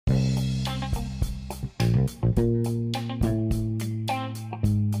And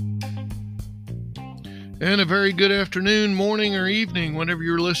a very good afternoon, morning, or evening, whenever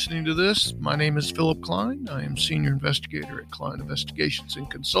you're listening to this. My name is Philip Klein. I am Senior Investigator at Klein Investigations and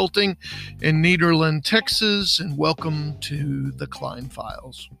Consulting in Nederland, Texas, and welcome to the Klein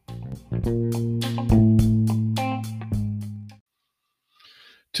Files.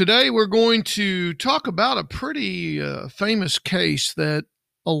 Today we're going to talk about a pretty famous case that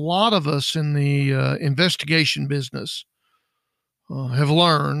a lot of us in the investigation business have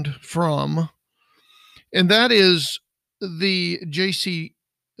learned from. And that is the Jaycee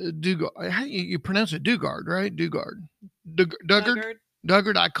Dugard. How you pronounce it? Dugard, right? Dugard. Dugard?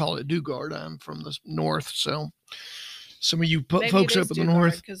 Dugard. I call it Dugard. I'm from the north, so some of you folks up in the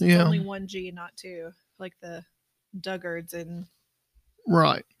north. Because it's only one G, not two, like the Dugards in...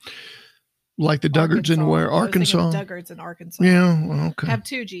 Right. Like the Dugards in where? Arkansas? Dugards in Arkansas. Yeah, well, okay. Have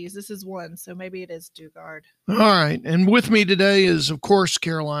two G's. This is one, so maybe it is Dugard. All right. And with me today is, of course,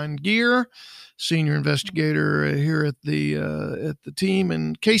 Caroline Gear, Senior Investigator here at the team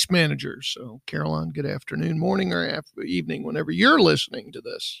and case manager. So, Caroline, good afternoon, morning, or evening, whenever you're listening to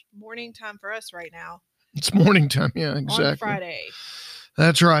this. Morning time for us right now. It's morning time. Yeah, exactly. On Friday.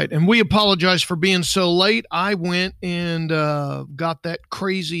 That's right. And we apologize for being so late. I went and got that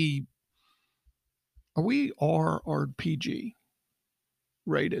crazy... Are we R or PG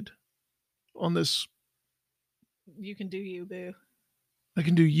rated on this? You can do you, boo. I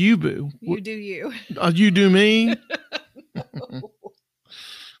can do you, boo. You do you. You do me? No.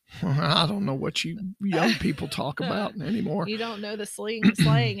 I don't know what you young people talk about anymore. You don't know the slang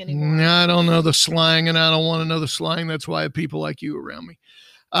anymore. I don't know the slang, and I don't want to know the slang. That's why I have people like you around me.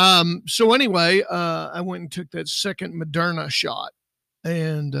 So anyway, I went and took that second Moderna shot.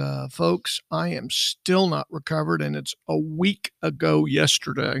 And folks, I am still not recovered, and it's a week ago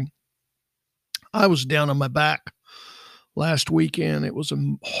yesterday. I was down on my back last weekend. It was a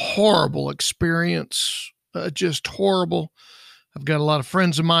horrible experience, just horrible. I've got a lot of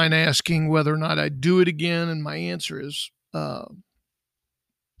friends of mine asking whether or not I'd do it again, and my answer is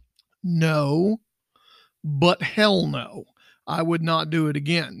no, but hell no. I would not do it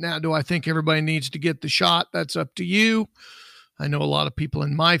again. Now, do I think everybody needs to get the shot? That's up to you. I know a lot of people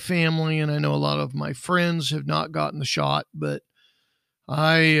in my family, and I know a lot of my friends have not gotten the shot, but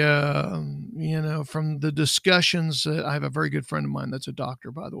I, from the discussions, I have a very good friend of mine that's a doctor,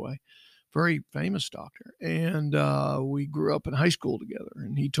 by the way, very famous doctor. And we grew up in high school together.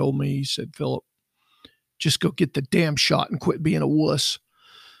 And he told me, he said, Philip, just go get the damn shot and quit being a wuss.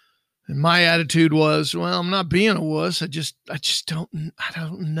 And my attitude was, well, I'm not being a wuss. I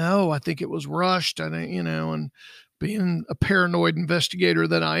don't know. I think it was rushed. And being a paranoid investigator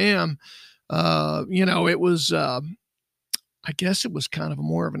that I am, it was, I guess it was kind of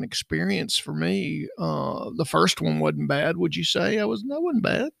more of an experience for me. The first one wasn't bad. Would you say that wasn't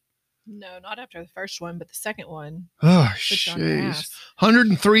bad? No, not after the first one, but the second one. Oh, jeez.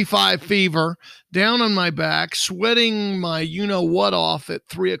 103.5 fever, down on my back, sweating my you-know-what off at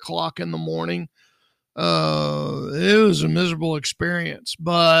 3 o'clock in the morning. It was a miserable experience,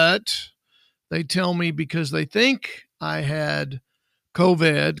 but... They tell me because they think I had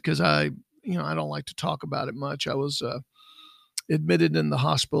COVID, because I don't like to talk about it much. I was admitted in the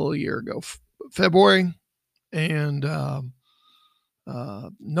hospital a year ago, February, and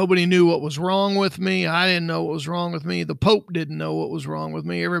nobody knew what was wrong with me. I didn't know what was wrong with me. The Pope didn't know what was wrong with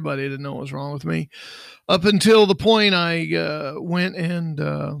me. Everybody didn't know what was wrong with me up until the point I went and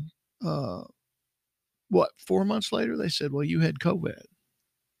 4 months later, they said, well, you had COVID.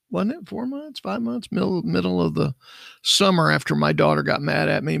 Wasn't it 4 months, 5 months, middle of the summer after my daughter got mad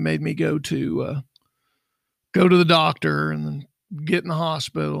at me, made me go to the doctor and then get in the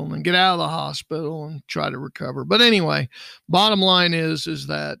hospital and then get out of the hospital and try to recover. But anyway, bottom line is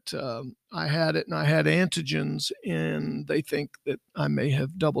that I had it and I had antigens, and they think that I may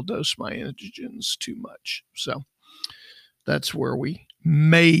have double dosed my antigens too much. So that's where we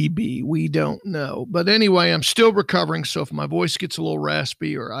don't know. But anyway, I'm still recovering. So if my voice gets a little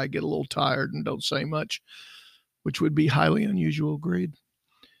raspy or I get a little tired and don't say much, which would be highly unusual, agreed.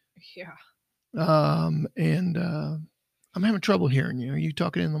 Yeah. And I'm having trouble hearing you. Are you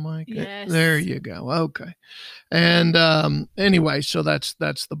talking in the mic? Yes. There you go. Okay. And anyway, so that's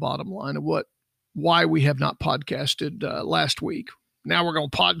the bottom line of why we have not podcasted last week. Now we're going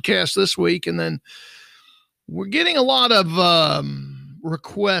to podcast this week, and then we're getting a lot of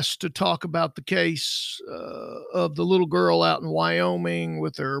requests to talk about the case of the little girl out in Wyoming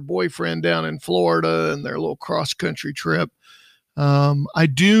with her boyfriend down in Florida and their little cross-country trip. I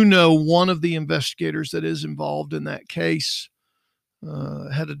do know one of the investigators that is involved in that case.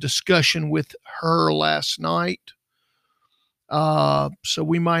 Had a discussion with her last night. So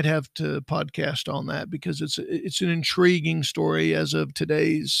we might have to podcast on that because it's an intriguing story as of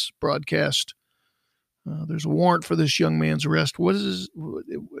today's broadcast. There's a warrant for this young man's arrest.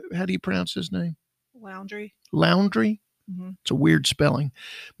 How do you pronounce his name? Laundry. Laundry? Mm-hmm. It's a weird spelling.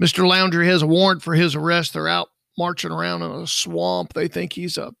 Mr. Laundry has a warrant for his arrest. They're out marching around in a swamp. They think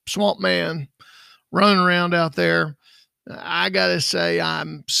he's a swamp man running around out there. I got to say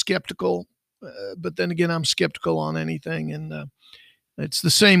I'm skeptical, but then again, I'm skeptical on anything. And it's the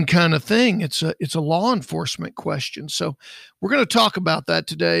same kind of thing. It's a law enforcement question. So we're going to talk about that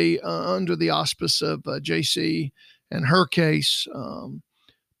today under the auspice of Jaycee and her case.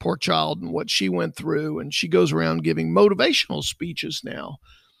 Poor child and what she went through. And she goes around giving motivational speeches now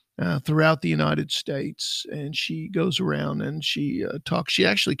throughout the United States. And she goes around and she talks. She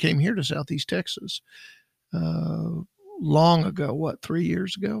actually came here to Southeast Texas long ago. 3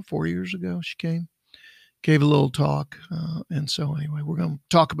 years ago, 4 years ago, she came, gave a little talk. And so anyway, we're going to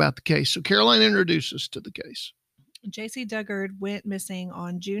talk about the case. So Caroline, introduce us to the case. Jaycee Dugard went missing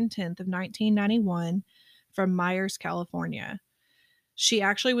on June 10th of 1991 from Myers, California. She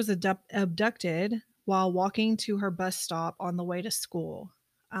actually was abducted while walking to her bus stop on the way to school.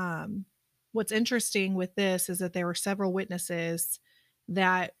 What's interesting with this is that there were several witnesses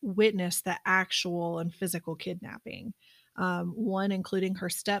that witnessed the actual and physical kidnapping. One including her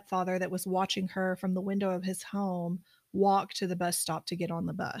stepfather that was watching her from the window of his home walk to the bus stop to get on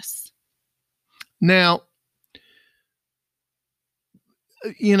the bus. Now,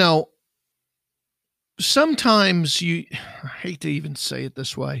 sometimes I hate to even say it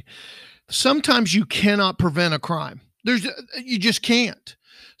this way, sometimes you cannot prevent a crime. You just can't.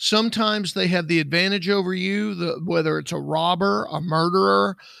 Sometimes they have the advantage over you, whether it's a robber, a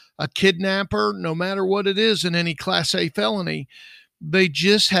murderer, a kidnapper, no matter what it is in any Class A felony, they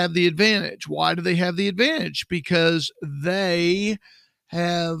just have the advantage. Why do they have the advantage? Because they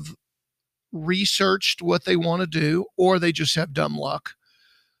have researched what they want to do, or they just have dumb luck.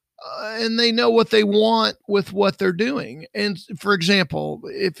 And they know what they want with what they're doing. And for example,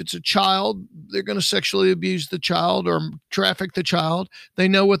 if it's a child, they're going to sexually abuse the child or traffic the child. They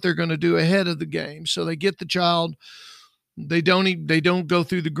know what they're going to do ahead of the game. So they get the child. They don't go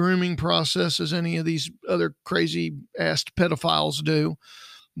through the grooming process as any of these other crazy ass pedophiles do.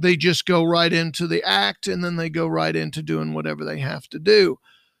 They just go right into the act, and then they go right into doing whatever they have to do.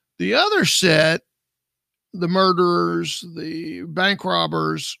 The other set, the murderers, the bank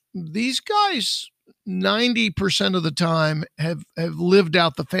robbers, these guys 90% of the time have lived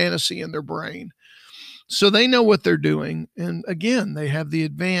out the fantasy in their brain. So they know what they're doing. And again, they have the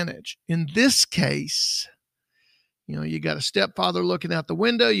advantage. In this case, you got a stepfather looking out the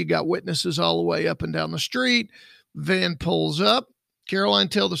window. You got witnesses all the way up and down the street. Van pulls up. Caroline,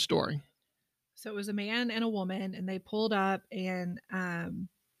 tell the story. So it was a man and a woman, and they pulled up and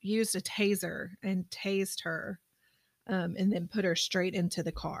used a taser and tased her and then put her straight into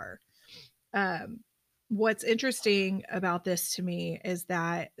the car. What's interesting about this to me is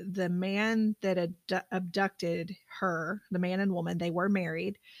that the man that abducted her, the man and woman, they were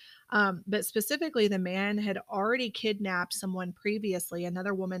married. But specifically, the man had already kidnapped someone previously,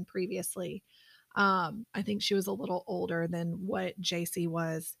 another woman previously. I think she was a little older than what Jaycee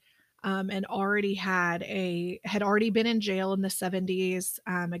was. And already had already been in jail in the 70s.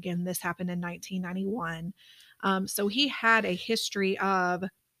 Again, this happened in 1991. So he had a history of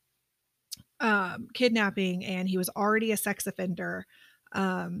kidnapping, and he was already a sex offender.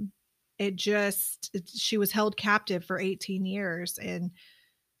 She was held captive for 18 years. And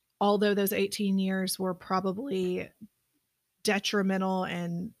although those 18 years were probably detrimental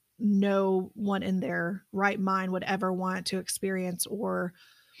and no one in their right mind would ever want to experience or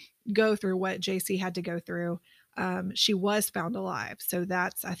go through what Jaycee had to go through, she was found alive. So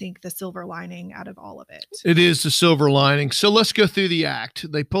that's, I think, the silver lining out of all of it. It is the silver lining. So let's go through the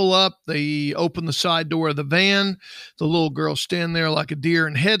act. They pull up, they open the side door of the van. The little girl stand there like a deer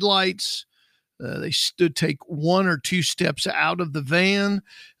in headlights. They take one or two steps out of the van.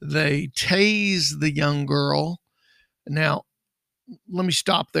 They tase the young girl. Now, let me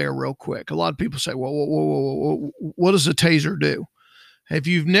stop there real quick. A lot of people say, whoa, what does a taser do? If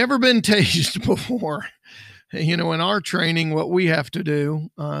you've never been tased before, in our training, what we have to do,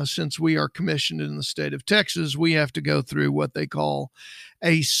 since we are commissioned in the state of Texas, we have to go through what they call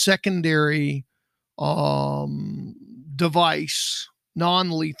a secondary device,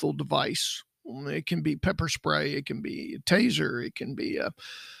 non-lethal device. It can be pepper spray. It can be a taser. It can be a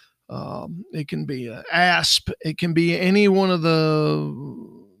asp. It can be any one of the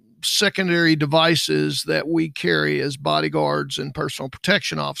secondary devices that we carry as bodyguards and personal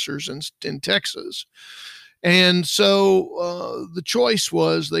protection officers in Texas. And so the choice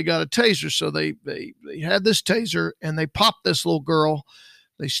was they got a taser. So they had this taser and they popped this little girl.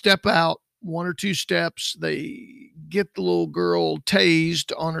 They step out 1 or 2 steps. They get the little girl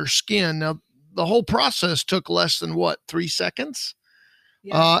tased on her skin. Now, the whole process took less than 3 seconds?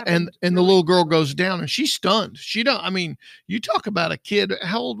 Yeah, and the little girl goes down and she's stunned. You talk about a kid.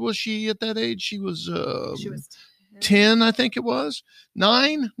 How old was she at that age? She was 10, I think it was.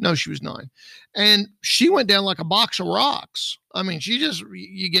 9? No, she was 9. And she went down like a box of rocks. I mean,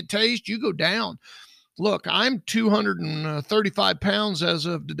 you get tased, you go down. Look, I'm 235 pounds as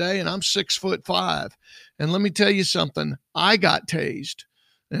of today, and I'm 6'5". And let me tell you something. I got tased,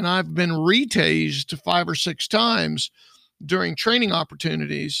 and I've been retased 5 or 6 times during training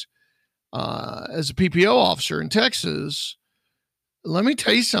opportunities as a PPO officer in Texas. Let me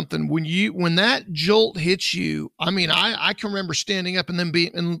tell you something. When that jolt hits you, I mean, I can remember standing up and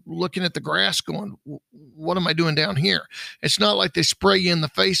then looking at the grass going, what am I doing down here? It's not like they spray you in the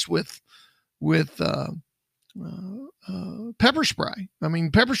face with pepper spray. I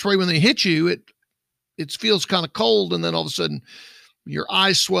mean, pepper spray, when they hit you, it feels kind of cold, and then all of a sudden your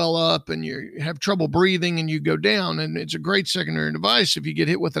eyes swell up and you have trouble breathing and you go down. And it's a great secondary device. If you get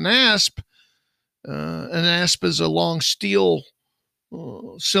hit with an asp is a long steel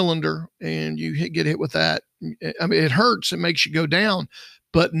cylinder, and you get hit with that. I mean, it hurts. It makes you go down,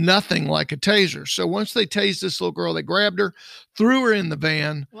 but nothing like a taser. So once they tased this little girl, they grabbed her, threw her in the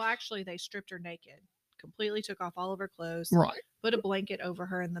van. Well, actually, they stripped her naked, completely took off all of her clothes, right? Put a blanket over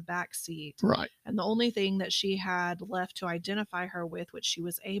her in the back seat, right? And the only thing that she had left to identify her with, which she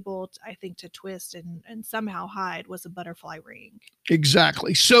was able, I think, to twist and somehow hide, was a butterfly ring.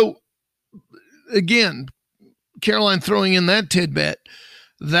 Exactly. So again, Caroline throwing in that tidbit,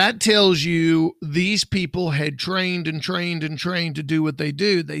 that tells you these people had trained to do what they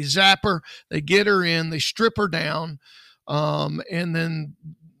do. They zap her, they get her in, they strip her down, and then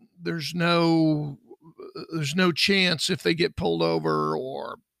there's no chance if they get pulled over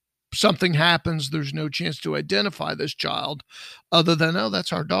or something happens, there's no chance to identify this child other than, oh,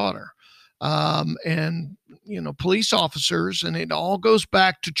 that's our daughter. And, police officers, and it all goes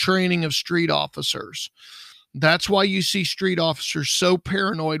back to training of street officers. That's why you see street officers so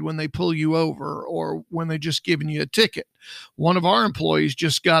paranoid when they pull you over or when they just giving you a ticket. One of our employees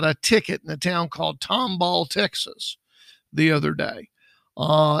just got a ticket in a town called Tomball, Texas, the other day.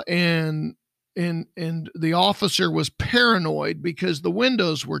 And the officer was paranoid because the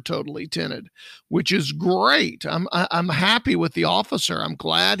windows were totally tinted, which is great. I'm happy with the officer. I'm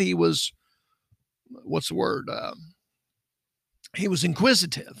glad he was, what's the word? He was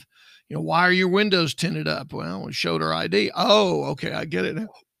inquisitive. Why are your windows tinted up? Well, we showed her ID. Oh, okay, I get it now.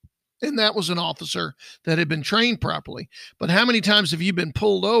 And that was an officer that had been trained properly. But how many times have you been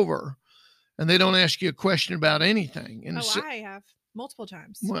pulled over and they don't ask you a question about anything? And I have multiple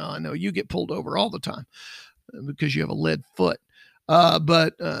times. Well, I know you get pulled over all the time because you have a lead foot.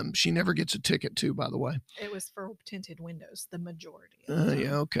 But she never gets a ticket too, by the way. It was for tinted windows, the majority.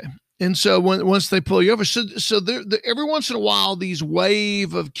 Yeah, okay. And so once they pull you over, so every once in a while, these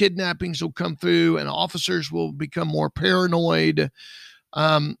wave of kidnappings will come through and officers will become more paranoid.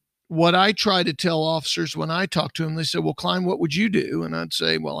 What I try to tell officers when I talk to them, they say, well, Klein, what would you do? And I'd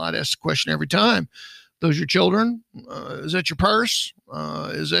say, well, I'd ask the question every time. Those your children? Is that your purse?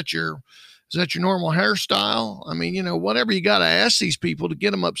 Is that your normal hairstyle? I mean, whatever you got to ask these people to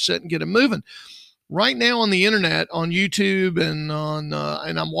get them upset and get them moving. Right now on the internet, on YouTube and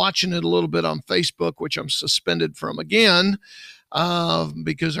and I'm watching it a little bit on Facebook, which I'm suspended from again,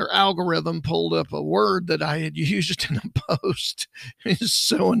 because our algorithm pulled up a word that I had used in a post. It's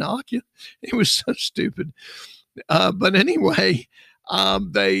so innocuous. It was so stupid. But anyway,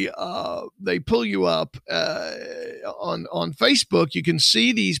 they pull you up on Facebook. You can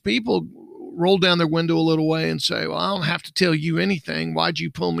see these people roll down their window a little way and say, well, I don't have to tell you anything. Why'd you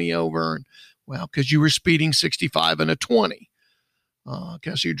pull me over? And, well, because you were speeding 65 and a 20.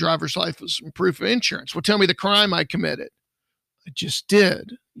 Because your driver's license and proof of insurance. Well, tell me the crime I committed. I just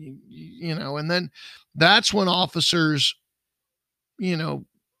did. And then that's when officers,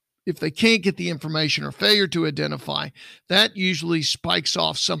 if they can't get the information or failure to identify, that usually spikes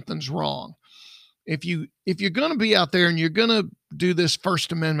off something's wrong. If you're going to be out there and you're going to do this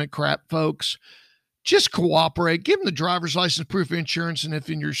First Amendment crap, folks, just cooperate. Give them the driver's license, proof of insurance, and if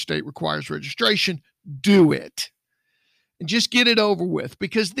in your state requires registration, do it. And just get it over with,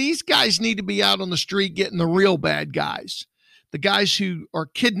 because these guys need to be out on the street getting the real bad guys, the guys who are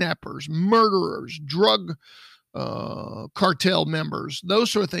kidnappers, murderers, drug cartel members,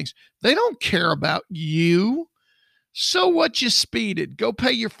 those sort of things. They don't care about you. So what, you speeded, go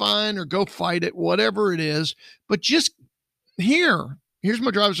pay your fine or go fight it, whatever it is. But just here's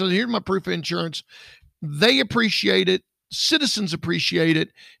my driver's license, here's my proof of insurance. They appreciate it. Citizens appreciate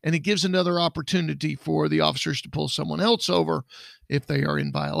it. And it gives another opportunity for the officers to pull someone else over if they are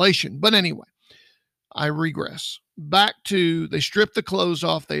in violation. But anyway, I regress back to, they stripped the clothes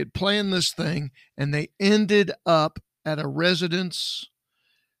off. They had planned this thing and they ended up at a residence.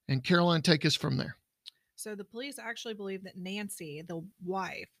 And Caroline, take us from there. So the police actually believe that Nancy, the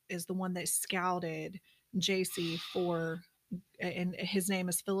wife, is the one that scouted Jaycee for, and his name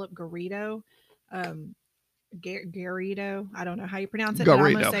is Philip Garrido. Garrido. I don't know how you pronounce it, but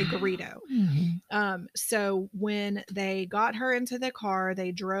I'm going to say Garrido. Mm-hmm. So when they got her into the car,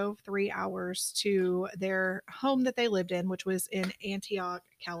 they drove 3 hours to their home that they lived in, which was in Antioch,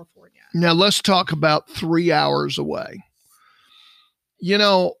 California. Now let's talk about 3 hours away. You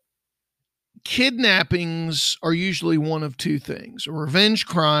know, kidnappings are usually one of two things: a revenge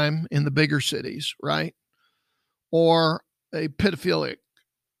crime in the bigger cities, right? Or a pedophilic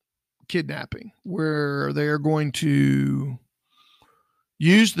kidnapping where they are going to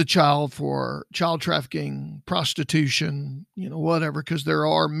use the child for child trafficking, prostitution, whatever, because there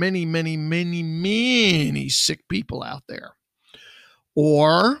are many, many, many, many sick people out there.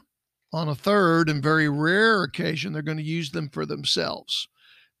 Or on a third and very rare occasion, they're going to use them for themselves.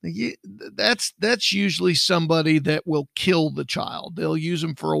 That's usually somebody that will kill the child. They'll use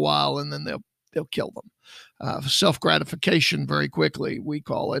them for a while and then they'll kill them. Self-gratification very quickly, we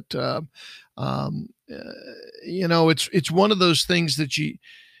call it. It's one of those things that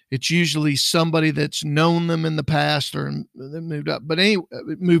it's usually somebody that's known them in the past or they moved up. But anyway,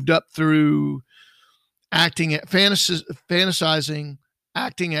 moved up through acting at fantasizing,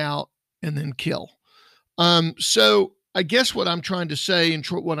 acting out, and then kill. So I guess what I'm trying to say and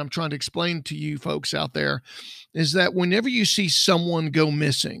what I'm trying to explain to you folks out there is that whenever you see someone go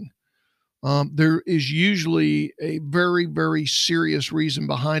missing, there is usually a very, very serious reason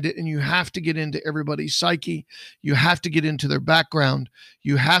behind it. And you have to get into everybody's psyche. You have to get into their background.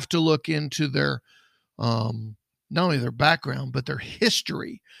 You have to look into their, not only their background, but their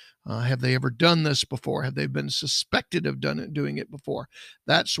history. Have they ever done this before? Have they been suspected of doing it before?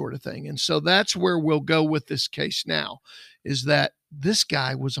 That sort of thing. And so that's where we'll go with this case now, is that this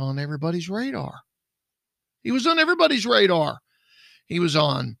guy was on everybody's radar. He was on everybody's radar. He was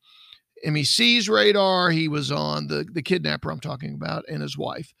on MEC's radar. He was on the kidnapper I'm talking about and his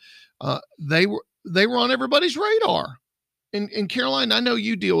wife. They were on everybody's radar. And Caroline, I know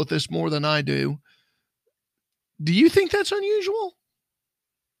you deal with this more than I do. Do you think that's unusual?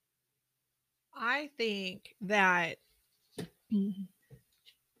 I think that,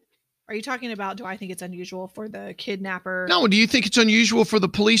 are you talking about, do I think it's unusual for the kidnapper? No, do you think it's unusual for the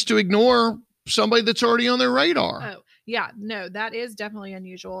police to ignore somebody that's already on their radar? Oh, yeah, no, that is definitely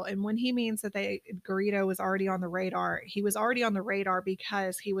unusual. And when he means that Garrido was already on the radar, he was already on the radar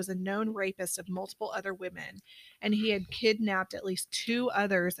because he was a known rapist of multiple other women. And he had kidnapped at least 2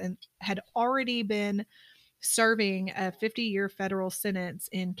 others and had already been serving a 50-year federal sentence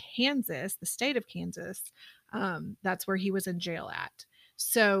in Kansas, the state of Kansas. That's where he was in jail at.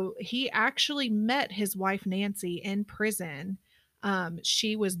 So he actually met his wife, Nancy, in prison.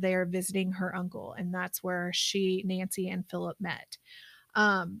 She was there visiting her uncle, and that's where Nancy and Philip met.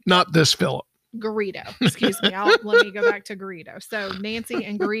 Not this Philip. Garrido, excuse me. Let me go back to Garrido. So Nancy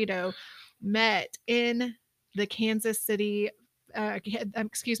and Garrido met in the Kansas City,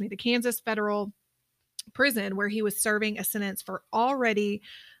 the Kansas federal prison, where he was serving a sentence for already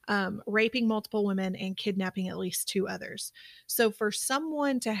raping multiple women and kidnapping at least 2 others. So for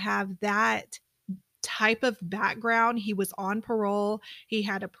someone to have that type of background, he was on parole. He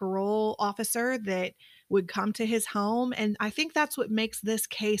had a parole officer that would come to his home. And I think that's what makes this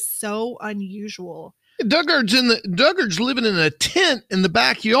case so unusual. Dugard's living in a tent in the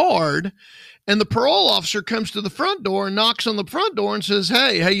backyard, and the parole officer comes to the front door and knocks on the front door and says,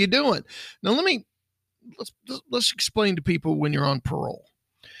 "Hey, how you doing?" Now let's explain to people when you're on parole.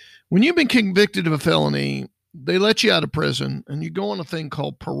 When you've been convicted of a felony, they let you out of prison and you go on a thing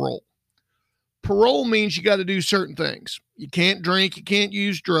called parole. Parole means you got to do certain things. You can't drink, you can't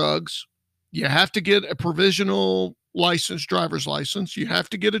use drugs. You have to get a provisional license, driver's license. You have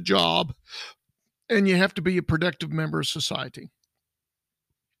to get a job, and you have to be a productive member of society.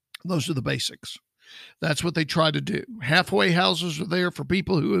 Those are the basics. That's what they try to do. Halfway houses are there for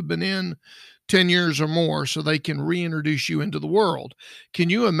people who have been in 10 years or more so they can reintroduce you into the world. Can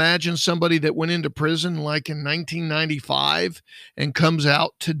you imagine somebody that went into prison like in 1995 and comes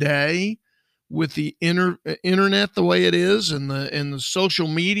out today with the internet the way it is, and the social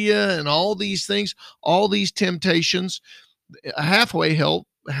media and all these things, all these temptations, a halfway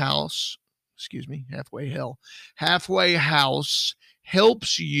house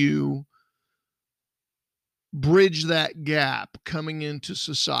helps you bridge that gap coming into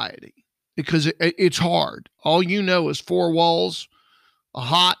society, because it's hard. All you know is four walls, a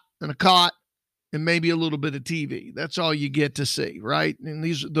hot and a cot, and maybe a little bit of TV. That's all you get to see, right? And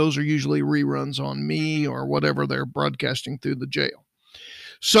those are usually reruns on Me or whatever they're broadcasting through the jail.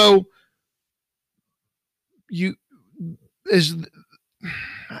 So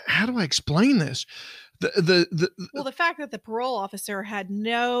how do I explain this? The fact that the parole officer had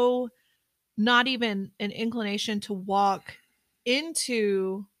not even an inclination to walk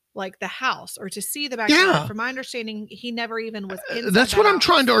into like the house or to see the backyard. Yeah. From my understanding, he never even was inside. That's what I'm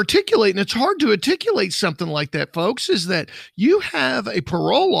trying to articulate. And it's hard to articulate something like that, folks, is that you have a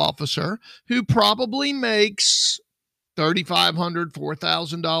parole officer who probably makes $3,500,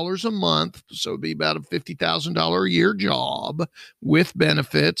 $4,000 a month. So it'd be about a $50,000 a year job with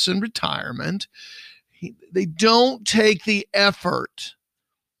benefits and retirement. They don't take the effort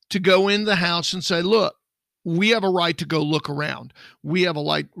to go in the house and say, look, we have a right to go look around. We have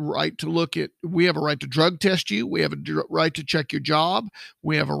a right to drug test you. We have a right to check your job.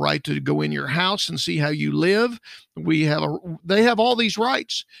 We have a right to go in your house and see how you live. They have all these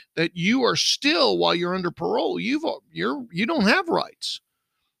rights that you are still, while you're under parole, you don't have rights.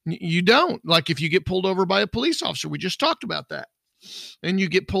 You don't. Like if you get pulled over by a police officer, we just talked about that. And you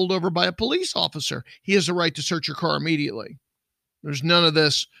get pulled over by a police officer, he has a right to search your car immediately. There's none of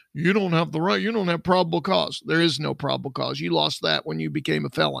this. You don't have the right. You don't have probable cause. There is no probable cause. You lost that when you became a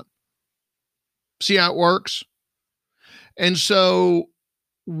felon. See how it works? And so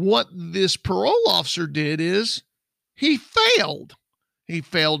what this parole officer did is he failed. He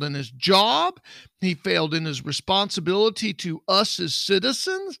failed in his job. He failed in his responsibility to us as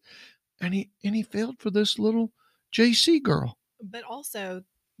citizens. And he failed for this little Jaycee girl. But also,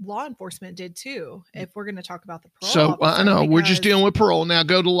 law enforcement did too, if we're going to talk about the parole So officer, I know we're just dealing with parole. Now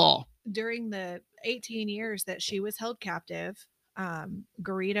go to law. During the 18 years that she was held captive,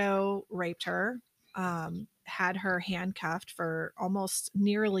 Garrido raped her, had her handcuffed for almost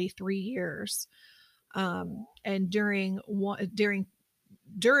nearly 3 years. And during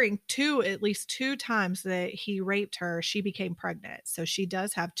at least two times that he raped her, she became pregnant. So she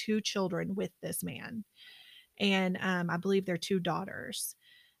does have 2 children with this man. And I believe they're 2 daughters.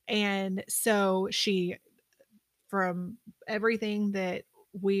 And so she, from everything that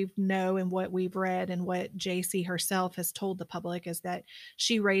we know and what we've read and what Jaycee herself has told the public, is that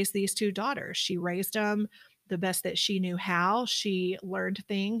she raised these 2 daughters. She raised them the best that she knew how. She learned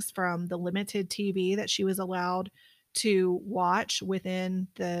things from the limited TV that she was allowed to watch within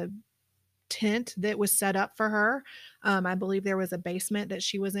the tent that was set up for her. I believe there was a basement that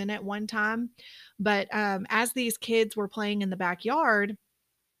she was in at one time. But as these kids were playing in the backyard,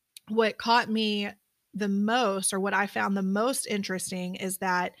 what caught me the most, or what I found the most interesting, is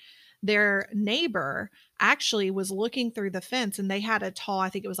that their neighbor actually was looking through the fence, and they had a tall, I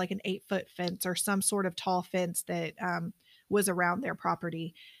think it was like an 8-foot fence or some sort of tall fence that was around their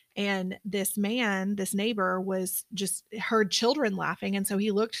property. And this neighbor was just heard children laughing. And so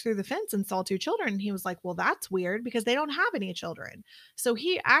he looked through the fence and saw 2 children. And he was like, well, that's weird because they don't have any children. So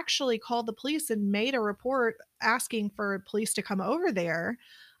he actually called the police and made a report asking for police to come over there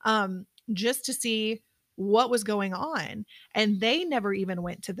just to see what was going on. And they never even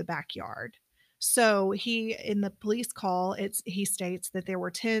went to the backyard. So in the police call, he states that there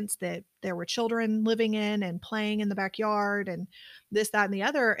were tents that there were children living in and playing in the backyard and this, that, and the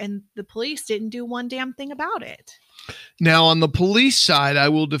other. And the police didn't do one damn thing about it. Now, on the police side, I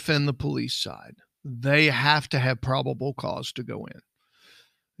will defend the police side. They have to have probable cause to go in.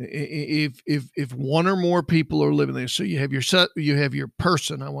 If one or more people are living there, so you have your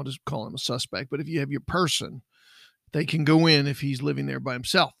person, I want to call him a suspect, but if you have your person, they can go in if he's living there by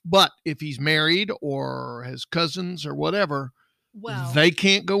himself. But if he's married or has cousins or whatever, they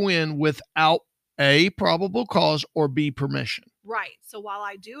can't go in without A, probable cause, or B, permission. Right. So while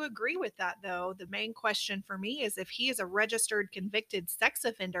I do agree with that, though, the main question for me is if he is a registered convicted sex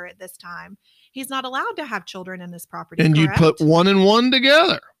offender at this time, he's not allowed to have children in this property. And correct? You put 1 and 1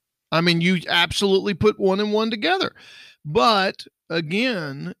 together. I mean, you absolutely put 1 and 1 together. But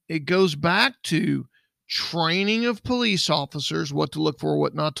again, it goes back to training of police officers, what to look for,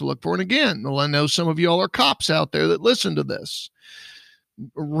 what not to look for. And again, I know some of y'all are cops out there that listen to this.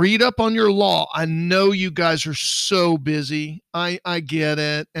 Read up on your law. I know you guys are so busy. I get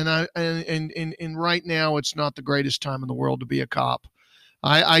it. And right now it's not the greatest time in the world to be a cop.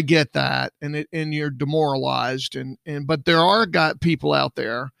 I get that, and you're demoralized, but there are people out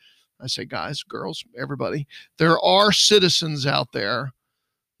there. I say guys, girls, everybody. There are citizens out there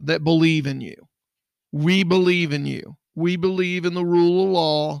that believe in you. We believe in you. We believe in the rule of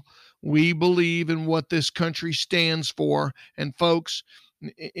law. We believe in what this country stands for. And folks,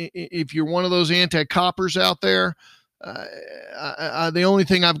 if you're one of those anti-coppers out there, the only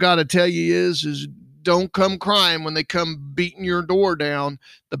thing I've got to tell you is don't come crying when they come beating your door down.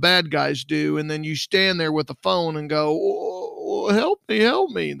 The bad guys do, and then you stand there with the phone and go, oh, help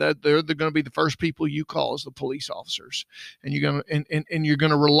me. That they're going to be the first people you call as the police officers, and you're going to and you're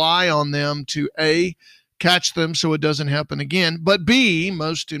going to rely on them to A, catch them so it doesn't happen again, but B,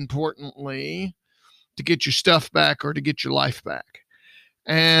 most importantly, to get your stuff back or to get your life back.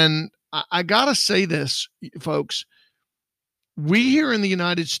 And I got to say this, folks. We here in the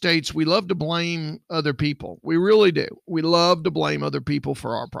United States, we love to blame other people. We really do. We love to blame other people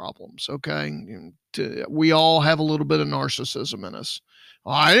for our problems, okay? We all have a little bit of narcissism in us.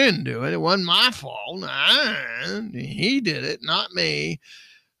 Oh, I didn't do it. It wasn't my fault. He did it, not me.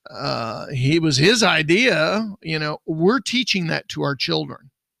 He was his idea. You know, we're teaching that to our children,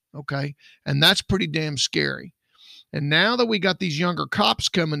 okay? And that's pretty damn scary. And now that we got these younger cops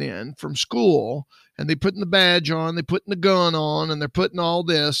coming in from school, and they putting the badge on, they putting the gun on, and they're putting all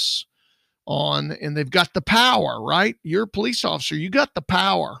this on, and they've got the power, right? You're a police officer. You got the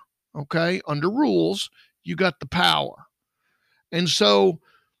power, okay? Under rules, you got the power. And so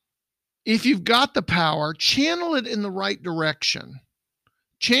if you've got the power, channel it in the right direction.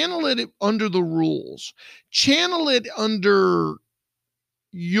 Channel it under the rules. Channel it under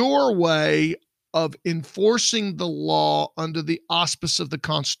your way of enforcing the law under the auspice of the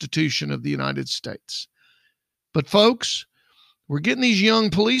Constitution of the United States. But folks, we're getting these young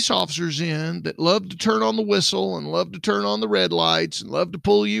police officers in that love to turn on the whistle and love to turn on the red lights and love to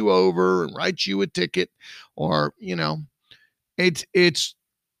pull you over and write you a ticket, or, you know, it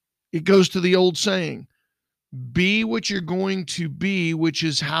goes to the old saying, be what you're going to be, which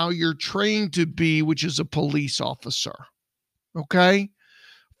is how you're trained to be, which is a police officer. Okay?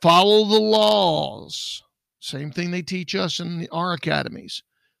 Follow the laws. Same thing they teach us in our academies.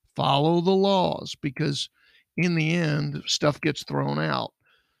 Follow the laws, because in the end, stuff gets thrown out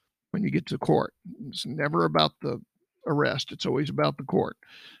when you get to court. It's never about the arrest. It's always about the court,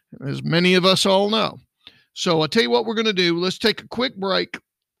 as many of us all know. So I'll tell you what we're going to do. Let's take a quick break.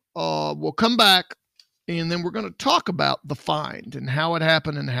 We'll come back, and then we're going to talk about the find and how it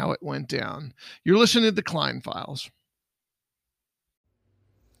happened and how it went down. You're listening to the Klein Files.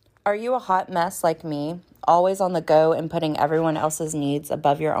 Are you a hot mess like me, always on the go and putting everyone else's needs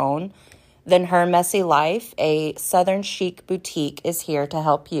above your own? Then Her Messy Life, a Southern chic boutique, is here to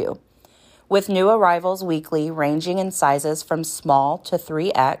help you. With new arrivals weekly ranging in sizes from small to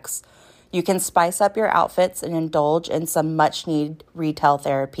 3X, you can spice up your outfits and indulge in some much-needed retail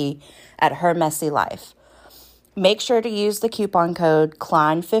therapy at Her Messy Life. Make sure to use the coupon code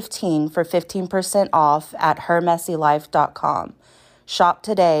KLEIN15 for 15% off at hermessylife.com. Shop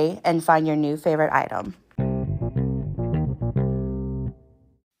today and find your new favorite item.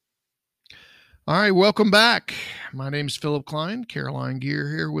 All right, welcome back. My name's Philip Klein. Caroline Gear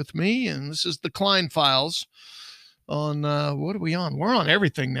here with me, and this is the Klein Files on, what are we on? We're on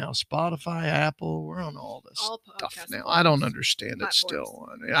everything now. Spotify, Apple, we're on all this stuff now. I don't understand it still.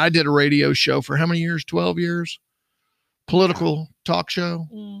 I did a radio show for how many years? 12 years? Political talk show?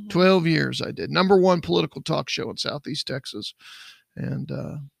 12 years I did. Number one political talk show in Southeast Texas. And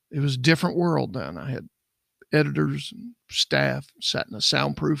it was a different world then. I had editors and staff, sat in a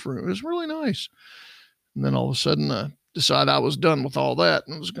soundproof room. It was really nice. And then all of a sudden I decided I was done with all that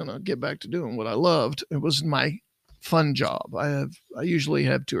and was going to get back to doing what I loved. It was my fun job. I usually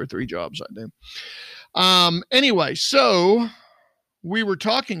have 2 or 3 jobs I do. Anyway, so we were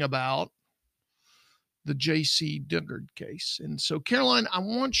talking about the Jaycee Dugard case. And so, Caroline, I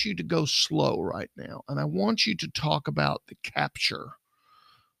want you to go slow right now, and I want you to talk about the capture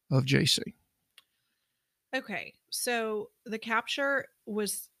of Jaycee. Okay, so the capture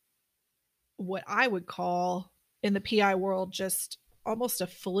was what I would call in the PI world just almost a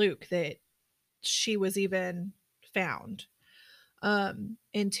fluke that she was even found.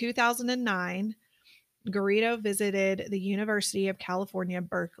 In 2009, Garrido visited the University of California,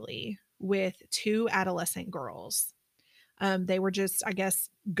 Berkeley, with 2 adolescent girls. They were just, I guess,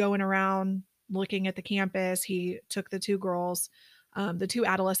 going around looking at the campus. He took the 2 girls, the 2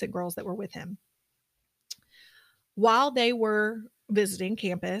 adolescent girls that were with him. While they were visiting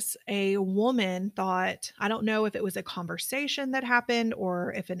campus, a woman thought, I don't know if it was a conversation that happened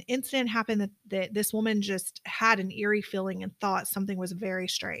or if an incident happened, that this woman just had an eerie feeling and thought something was very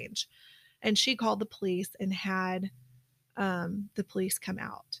strange. And she called the police and had the police come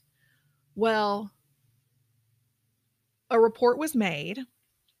out. Well, a report was made.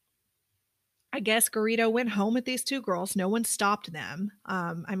 I guess Garrido went home with these two girls. No one stopped them.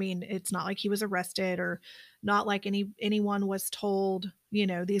 I mean, it's not like he was arrested or not like anyone was told,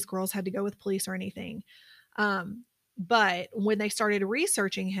 these girls had to go with police or anything. But when they started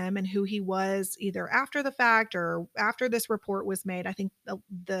researching him and who he was, either after the fact or after this report was made, I think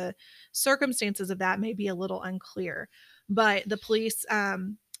the circumstances of that may be a little unclear. But the police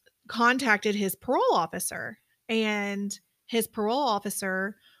contacted his parole officer, and his parole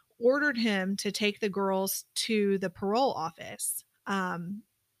officer ordered him to take the girls to the parole office, to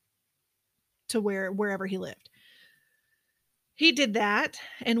wherever he lived. He did that,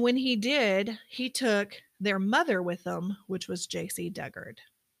 and when he did, he took their mother with him, which was Jaycee Dugard.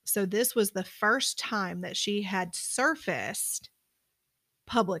 So this was the first time that she had surfaced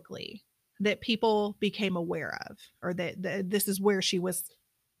publicly, that people became aware of, or that this is where she was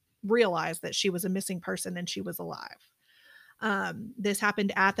realized that she was a missing person and she was alive. This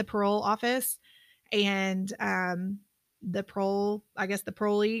happened at the parole office, and the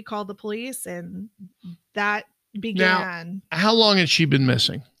parolee called the police, and that began. Now, how long had she been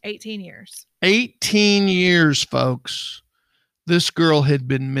missing? 18 years. 18 years, folks. This girl had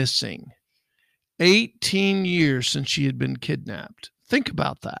been missing. 18 years since she had been kidnapped. Think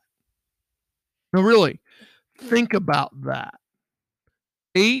about that. No, really, think about that.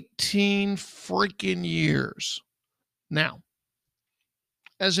 18 freaking years. Now,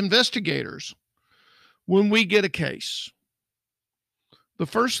 as investigators, when we get a case, the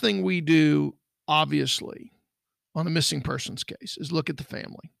first thing we do, obviously, on a missing persons case is look at the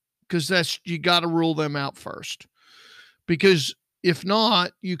family, because you got to rule them out first. Because if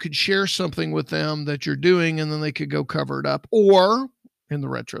not, you could share something with them that you're doing and then they could go cover it up. Or, in the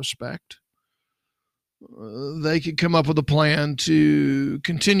retrospect, they could come up with a plan to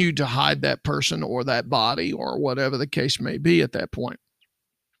continue to hide that person or that body or whatever the case may be at that point.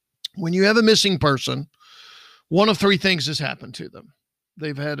 When you have a missing person, one of three things has happened to them.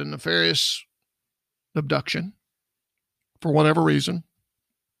 They've had a nefarious abduction for whatever reason.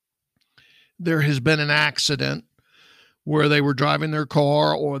 There has been an accident where they were driving their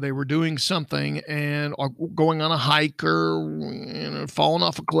car or they were doing something and or going on a hike or falling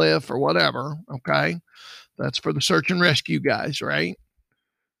off a cliff or whatever. Okay. That's for the search and rescue guys, right?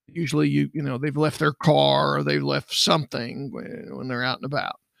 Usually they've left their car or they've left something when they're out and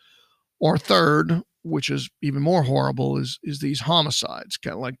about. Or third, which is even more horrible, is these homicides,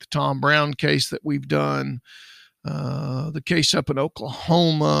 kind of like the Tom Brown case that we've done, the case up in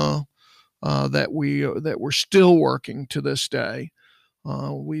Oklahoma, that we're still working to this day.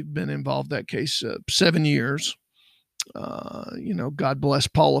 We've been involved in that case 7 years. God bless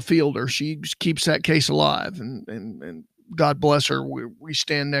Paula Fielder. She keeps that case alive, and God bless her. We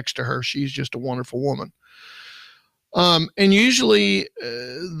stand next to her. She's just a wonderful woman. And usually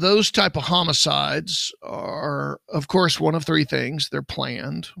those type of homicides are, of course, one of three things. They're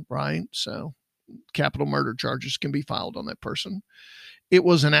planned, right? So capital murder charges can be filed on that person. It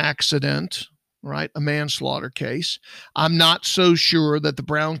was an accident, right? A manslaughter case. I'm not so sure that the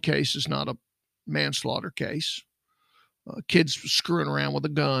Brown case is not a manslaughter case. Kids screwing around with a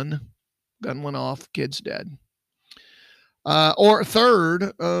gun. Gun went off. Kid's dead. Or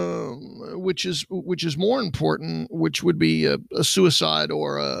third, which is more important, which would be a suicide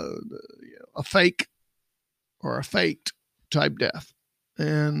or a fake or a faked type death.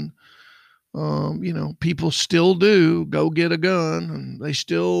 And people still do go get a gun and they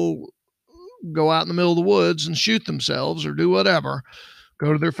still go out in the middle of the woods and shoot themselves or do whatever,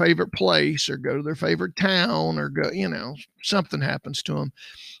 go to their favorite place or go to their favorite town or go, something happens to them.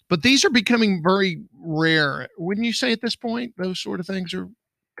 But these are becoming very rare. Wouldn't you say at this point, those sort of things are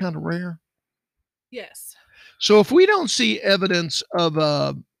kind of rare? Yes. So if we don't see evidence of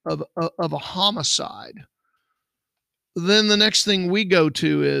a homicide, then the next thing we go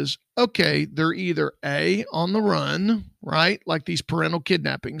to is, okay, they're either A, on the run, right? Like these parental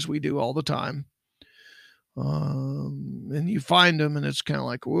kidnappings we do all the time. And you find them and it's kind of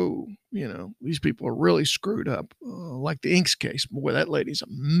like, whoa, these people are really screwed up. Like the Inks case, boy, that lady's a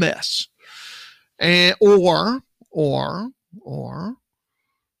mess. And, or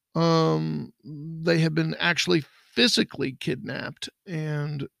they have been actually physically kidnapped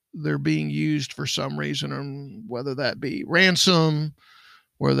and they're being used for some reason, whether that be ransom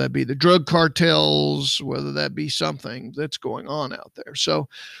whether that be the drug cartels, whether that be something that's going on out there. So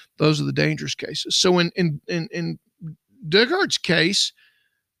those are the dangerous cases. So in Dugard's case,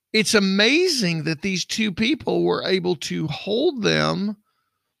 it's amazing that these two people were able to hold them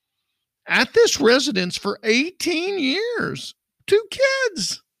at this residence for 18 years. Two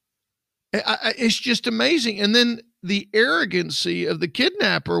kids. It's just amazing. And then the arrogancy of the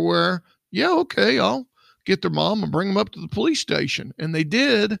kidnapper where, yeah, okay, I'll get their mom and bring them up to the police station. And they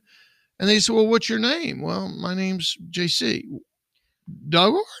did. And they said, well, what's your name? Well, my name's Jaycee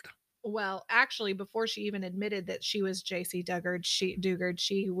Dugard. Well, actually, before she even admitted that she was Jaycee Dugard,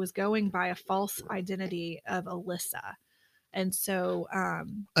 she was going by a false identity of Alyssa. And so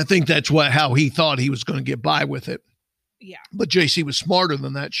I think that's how he thought he was going to get by with it. Yeah. But Jaycee was smarter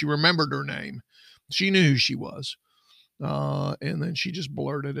than that. She remembered her name. She knew who she was. And then she just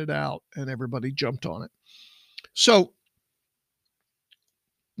blurted it out and everybody jumped on it. So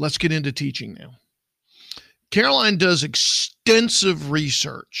let's get into teaching now. Caroline does extensive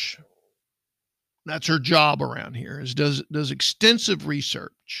research. That's her job around here, is does extensive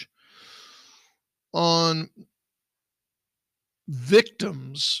research on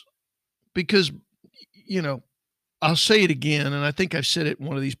victims because, I'll say it again, and I think I've said it in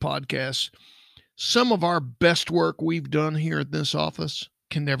one of these podcasts. Some of our best work we've done here at this office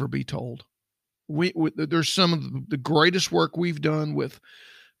can never be told. There's some of the greatest work we've done with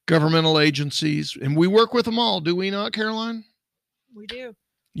governmental agencies, and we work with them all, do we not, Caroline? We do.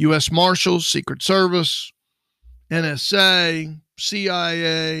 U.S. Marshals, Secret Service, NSA,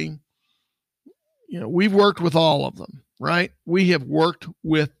 CIA. We've worked with all of them, right? We have worked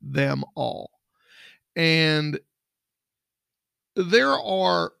with them all. And there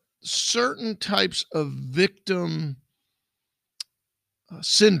are certain types of victim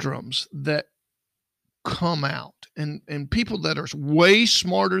syndromes that come out, and people that are way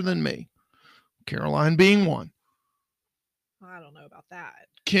smarter than me, Caroline being one, I don't know about that,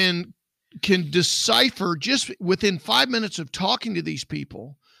 can decipher just within 5 minutes of talking to these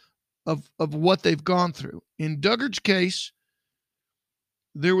people of what they've gone through. In Dugard's case,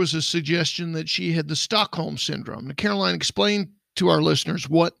 there was a suggestion that she had the Stockholm syndrome. Now, Caroline, explain to our listeners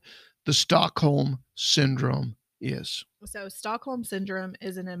what the Stockholm syndrome is. So Stockholm syndrome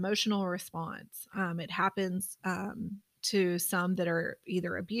is an emotional response. It happens to some that are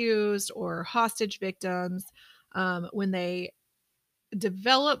either abused or hostage victims when they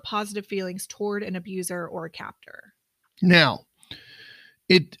develop positive feelings toward an abuser or a captor. Now,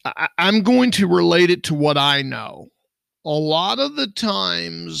 I'm going to relate it to what I know. A lot of the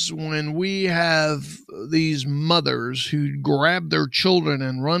times when we have these mothers who grab their children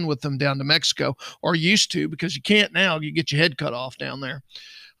and run with them down to Mexico, or used to, because you can't now, you get your head cut off down there.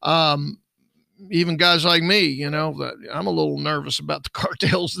 Even guys like me, I'm a little nervous about the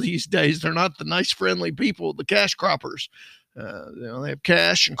cartels these days. They're not the nice, friendly people, the cash croppers. They have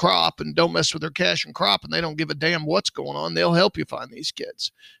cash and crop, and don't mess with their cash and crop, and they don't give a damn what's going on. They'll help you find these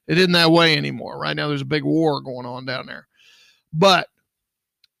kids. It isn't that way anymore. Right now, there's a big war going on down there. But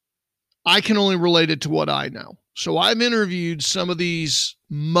I can only relate it to what I know. So I've interviewed some of these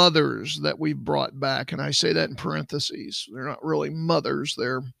mothers that we've brought back, and I say that in parentheses. They're not really mothers.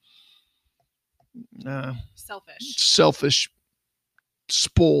 They're selfish,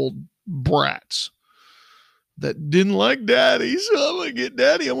 spoiled brats that didn't like daddy. So I'm going to get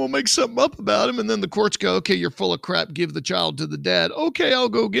daddy. I'm going to make something up about him. And then the courts go, okay, you're full of crap. Give the child to the dad. Okay, I'll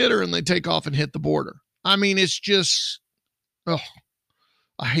go get her. And they take off and hit the border. I mean, it's just... oh,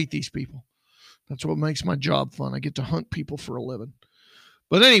 I hate these people. That's what makes my job fun. I get to hunt people for a living.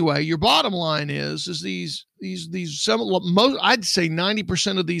 But anyway, your bottom line is these most, I'd say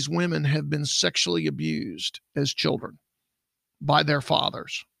 90% of these women have been sexually abused as children by their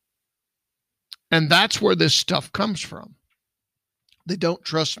fathers. And that's where this stuff comes from. They don't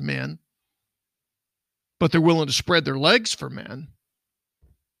trust men, but they're willing to spread their legs for men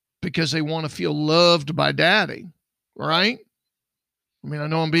because they want to feel loved by daddy, right? I mean, I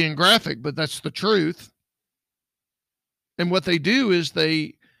know I'm being graphic, but that's the truth. And what they do is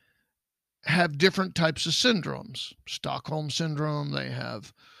they have different types of syndromes. Stockholm syndrome, they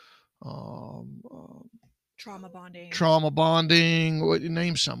have trauma bonding. What,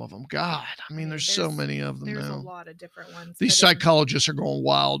 name some of them. God, I mean, there's so many of them there's now. There's a lot of different ones. These psychologists are going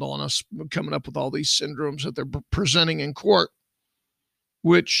wild on us, coming up with all these syndromes that they're presenting in court,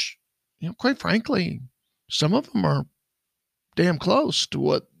 which, quite frankly, some of them are damn close to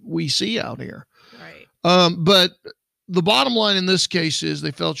what we see out here. Right. But the bottom line in this case is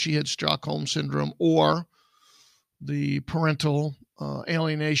they felt she had Stockholm syndrome or the parental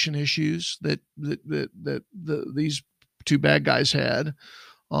alienation issues that these two bad guys had.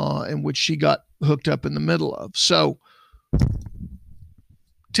 in which she got hooked up in the middle of. So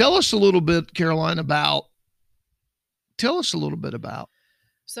tell us a little bit, Caroline, about.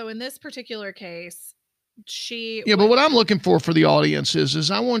 So in this particular case, but what I'm looking for the audience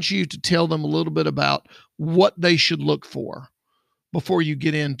is I want you to tell them a little bit about what they should look for before you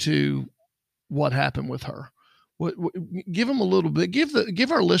get into what happened with her. Give them a little bit,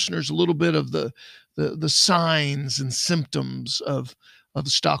 give our listeners a little bit of the signs and symptoms of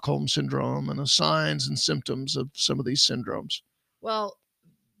Stockholm syndrome and the signs and symptoms of some of these syndromes. Well,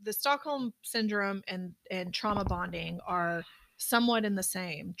 the Stockholm syndrome and trauma bonding are somewhat in the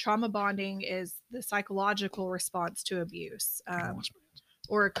same. Trauma bonding is the psychological response to abuse,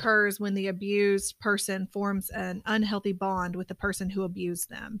 or occurs when the abused person forms an unhealthy bond with the person who abused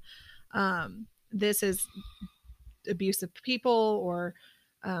them. This is abusive people or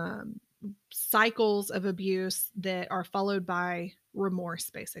cycles of abuse that are followed by remorse,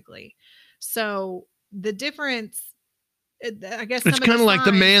 basically. So the difference, I guess it's kind of like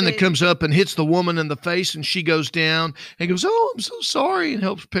the man that comes up and hits the woman in the face and she goes down and goes, "Oh, I'm so sorry," and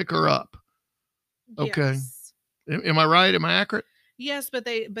helps pick her up. Okay. Yes. Am I right? Am I accurate? Yes, but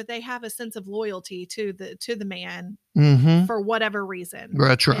they have a sense of loyalty to the man for whatever reason.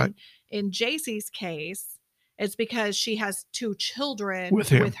 That's right. In Jaycee's case, it's because she has 2 children with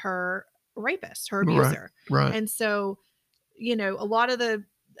her rapist, her abuser. Right. And so, a lot of the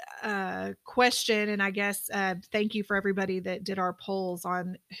question, and I guess thank you for everybody that did our polls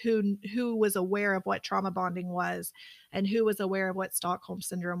on who was aware of what trauma bonding was and who was aware of what Stockholm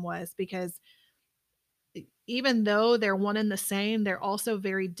syndrome was, because even though they're one and the same, they're also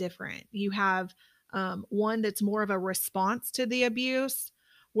very different. You have one that's more of a response to the abuse,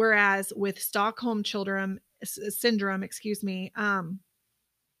 whereas with Stockholm syndrome,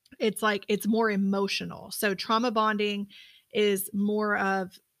 it's more emotional. So trauma bonding is more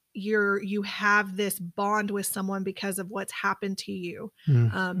of you have this bond with someone because of what's happened to you.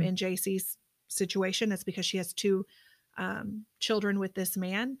 In Jaycee's situation, it's because she has 2 children with this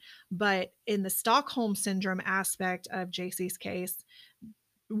man. But in the Stockholm syndrome aspect of Jaycee's case,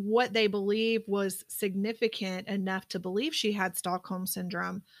 what they believe was significant enough to believe she had Stockholm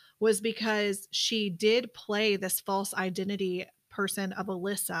syndrome was because she did play this false identity person of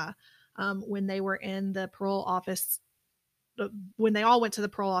Alyssa when they were in the parole office. When they all went to the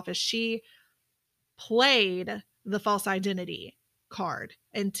parole office, she played the false identity card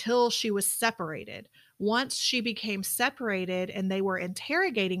until she was separated. Once she became separated and they were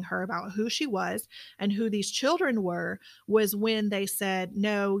interrogating her about who she was and who these children were, was when they said,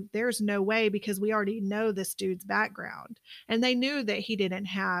 "No, there's no way, because we already know this dude's background." And they knew that he didn't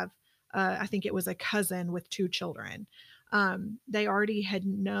have, I think it was a cousin with 2 children. They already had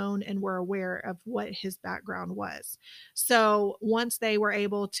known and were aware of what his background was. So once they were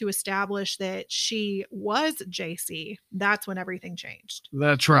able to establish that she was Jaycee, that's when everything changed.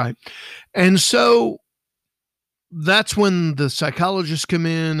 That's right. And so that's when the psychologists come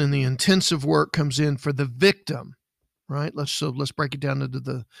in and the intensive work comes in for the victim, right? Let's break it down into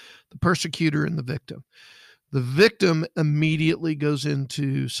the persecutor and the victim. The victim immediately goes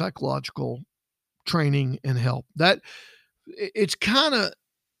into psychological training and help. It's kind of,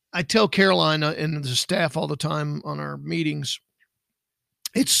 I tell Caroline and the staff all the time on our meetings,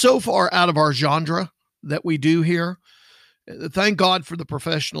 it's so far out of our genre that we do here. Thank God for the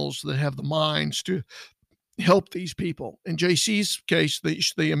professionals that have the minds to help these people. In Jaycee's case,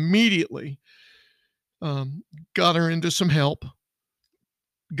 they immediately got her into some help,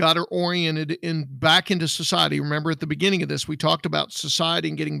 got her oriented back into society. Remember at the beginning of this, we talked about society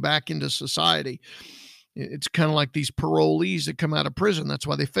and getting back into society. It's kind of like these parolees that come out of prison. That's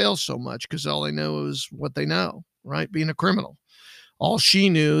why they fail so much, because all they know is what they know, right? Being a criminal. All she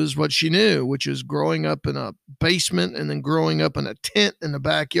knew is what she knew, which is growing up in a basement and then growing up in a tent in the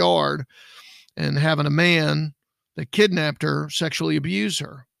backyard and having a man that kidnapped her, sexually abuse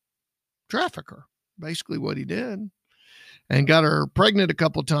her, traffic her, basically what he did, and got her pregnant a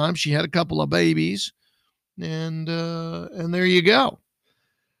couple of times. She had a couple of babies, and there you go.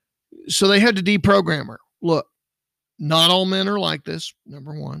 So they had to deprogram her. Look, not all men are like this,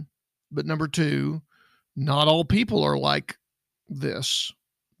 number one. But number two, not all people are like this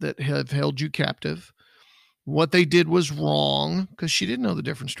that have held you captive. What they did was wrong, because she didn't know the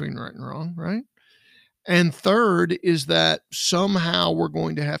difference between right and wrong, right? And third is that somehow we're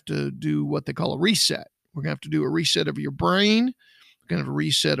going to have to do what they call a reset. We're going to have to do a reset of your brain. We're going to have a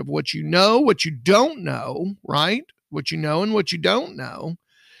reset of what you know, what you don't know, right? What you know and what you don't know.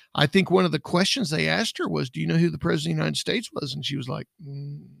 I think one of the questions they asked her was, "Do you know who the president of the United States was?" And she was like,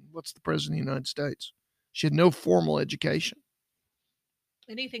 "What's the president of the United States?" She had no formal education.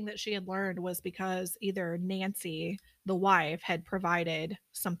 anything that she had learned was because either Nancy, the wife, had provided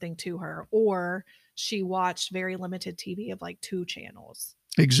something to her, or she watched very limited TV of like 2 channels.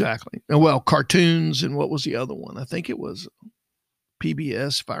 Exactly. Well, cartoons, and what was the other one? I think it was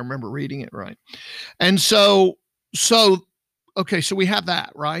PBS, if I remember reading it right. And so okay, so we have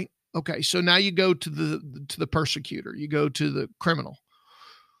that, right? Okay, so now you go to the persecutor, you go to the criminal.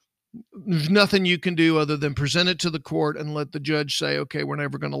 There's nothing you can do other than present it to the court and let the judge say, okay, we're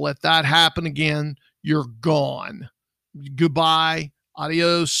never going to let that happen again. You're gone. Goodbye.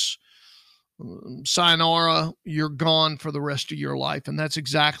 Adios. Sayonara. You're gone for the rest of your life. And that's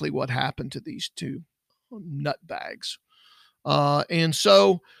exactly what happened to these 2 nutbags. And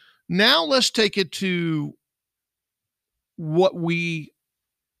so now let's take it to what we,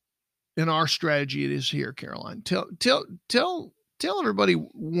 in our strategy, it is here, Caroline. Tell everybody,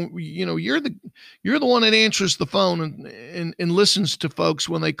 you know, you're the one that answers the phone and listens to folks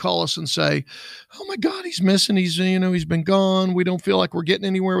when they call us and say, oh my God, he's missing. He's been gone. We don't feel like we're getting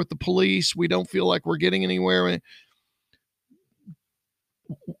anywhere with the police. We don't feel like we're getting anywhere.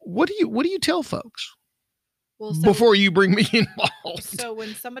 What do you tell folks? Well, before you bring me involved? So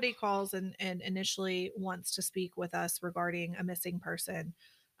when somebody calls and initially wants to speak with us regarding a missing person,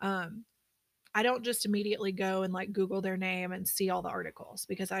 I don't just immediately go and like Google their name and see all the articles,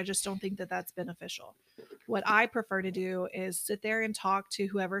 because I just don't think that that's beneficial. What I prefer to do is sit there and talk to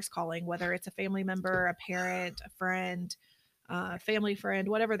whoever's calling, whether it's a family member, a parent, a friend, family friend,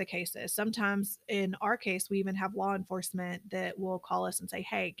 whatever the case is. Sometimes in our case, we even have law enforcement that will call us and say,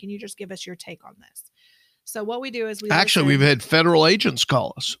 hey, can you just give us your take on this? So what we do is we've had federal agents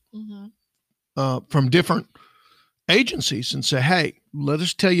call us from different agencies and say, hey, let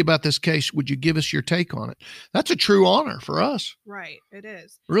us tell you about this case. Would you give us your take on it? That's a true honor for us. Right. It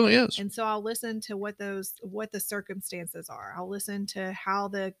is. It really is. And so I'll listen to what the circumstances are. I'll listen to how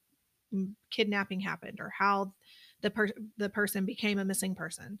the kidnapping happened, or how the person became a missing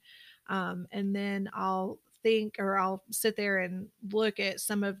person. And then I'll sit there and look at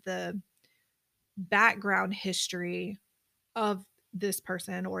some of the background history of this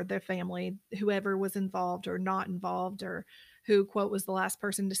person or their family, whoever was involved or not involved, or who, quote, was the last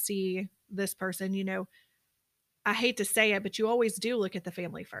person to see this person. You know, I hate to say it, but you always do look at the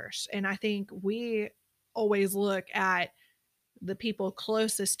family first. And I think we always look at the people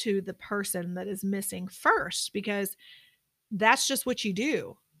closest to the person that is missing first, because that's just what you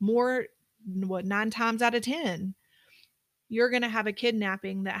do. 9 times out of 10, you're going to have a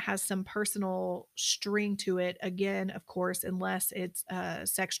kidnapping that has some personal string to it. Again, of course, unless it's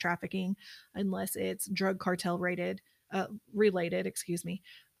sex trafficking, unless it's drug cartel related, excuse me.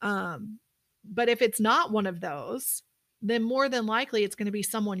 But if it's not one of those, then more than likely it's going to be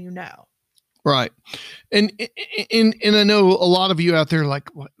someone you know. Right. And I know a lot of you out there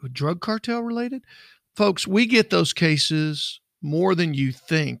like, what, drug cartel related? Folks, we get those cases more than you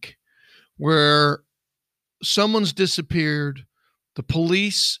think, where someone's disappeared. The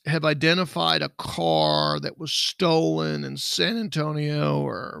police have identified a car that was stolen in San Antonio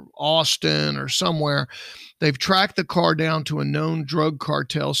or Austin or somewhere. They've tracked the car down to a known drug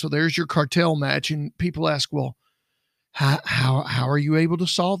cartel. So there's your cartel match. And people ask, well, how are you able to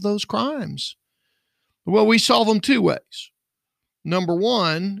solve those crimes? Well, we solve them 2 ways. Number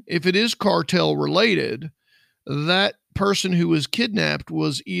one, if it is cartel related, that person who was kidnapped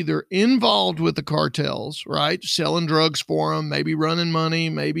was either involved with the cartels, right? Selling drugs for them, maybe running money,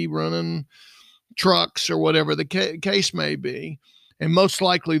 maybe running trucks, or whatever the case may be. And most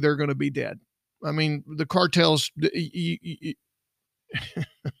likely they're going to be dead. I mean, the cartels,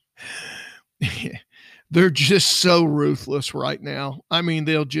 they're just so ruthless right now. I mean,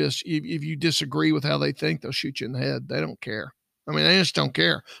 they'll just, if you disagree with how they think, they'll shoot you in the head. They don't care. I mean, they just don't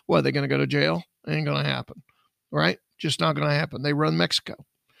care. What, are they going to go to jail? Ain't going to happen, right? Just not going to happen. They run Mexico.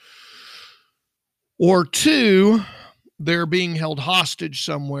 Or 2, they're being held hostage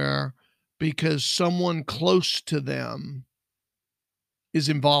somewhere because someone close to them is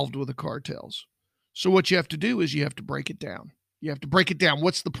involved with the cartels. So what you have to do is you have to break it down. You have to break it down.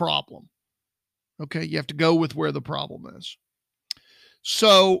 What's the problem? Okay, you have to go with where the problem is.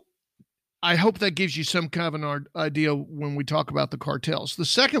 So I hope that gives you some kind of an idea when we talk about the cartels. The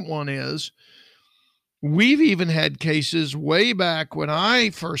second one is, we've even had cases way back when I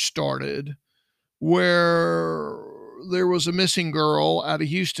first started where there was a missing girl out of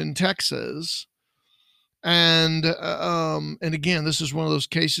Houston, Texas. And again, this is one of those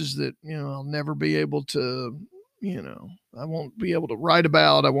cases that, I'll never be able to, I won't be able to write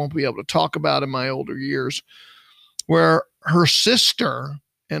about. I won't be able to talk about in my older years, where her sister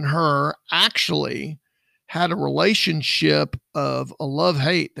and her actually had a relationship of a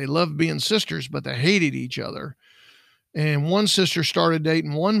love-hate. They loved being sisters, but they hated each other. And one sister started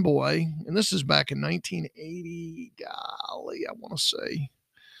dating one boy, and this is back in 1980. Golly, I want to say.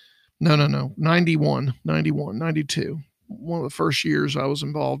 No, 91, 92. One of the first years I was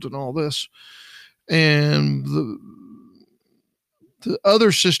involved in all this. And the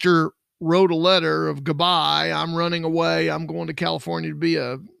other sister wrote a letter of goodbye. I'm running away. I'm going to California to be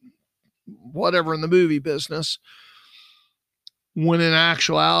a whatever in the movie business. When in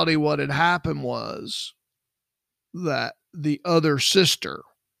actuality, what had happened was that the other sister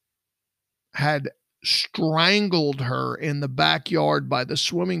had strangled her in the backyard by the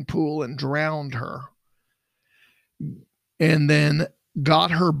swimming pool and drowned her. And then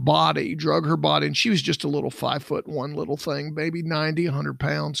got her body, drug her body. And she was just a little 5'1" little thing, maybe 90, 100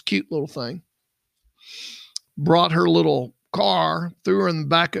 pounds, cute little thing. Brought her little car, threw her in the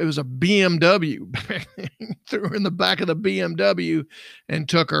back. It was a BMW. Threw her in the back of the BMW and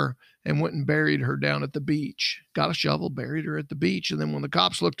took her and went and buried her down at the beach. Got a shovel, buried her at the beach. And then when the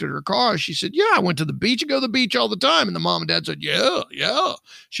cops looked at her car, she said, yeah, I went to the beach. I go to the beach all the time. And the mom and dad said, yeah.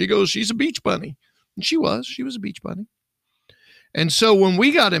 She goes, she's a beach bunny. And she was a beach bunny. And so when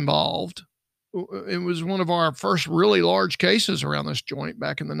we got involved, it was one of our first really large cases around this joint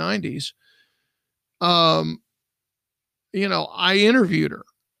back in the 90s. I interviewed her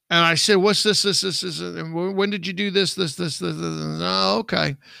and I said, what's this, and when did you do this? Oh,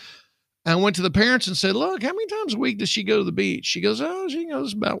 okay. And I went to the parents and said, look, how many times a week does she go to the beach? She goes, oh, she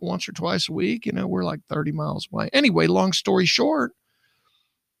goes about once or twice a week. We're like 30 miles away. Anyway, long story short,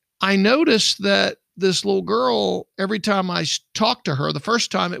 I noticed that this little girl, every time I talked to her, the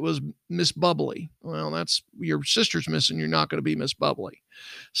first time it was Miss Bubbly. Well, that's your sister's missing. You're not going to be Miss Bubbly.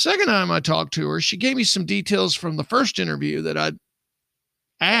 Second time I talked to her, she gave me some details from the first interview that I'd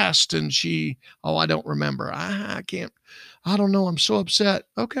asked. And I don't remember. I don't know. I'm so upset.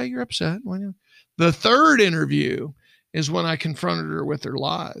 Okay, you're upset. The third interview is when I confronted her with her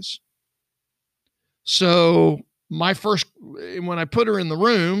lies. So when I put her in the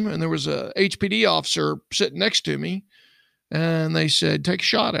room and there was a HPD officer sitting next to me and they said, take a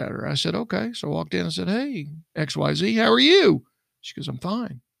shot at her. I said, okay. So I walked in and said, hey, XYZ, how are you? She goes, I'm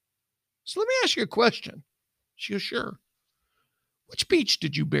fine. So let me ask you a question. She goes, sure. Which beach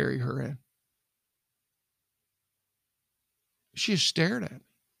did you bury her in? She just stared at me.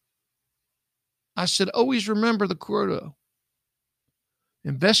 I said, always remember the quote.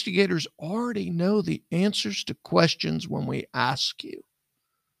 Investigators already know the answers to questions when we ask you.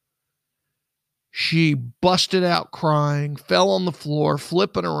 She busted out crying, fell on the floor,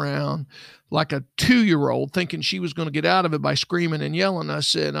 flipping around like a 2-year-old, thinking she was going to get out of it by screaming and yelling. I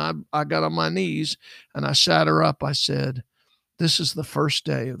said, I got on my knees and I sat her up. I said, this is the first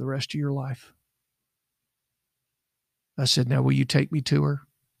day of the rest of your life. I said, now will you take me to her?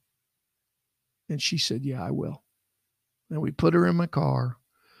 And she said, yeah, I will. And we put her in my car,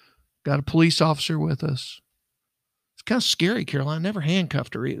 got a police officer with us. It's kind of scary, Caroline. I never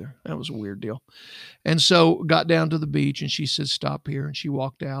handcuffed her either. That was a weird deal. And so got down to the beach and she said, stop here. And she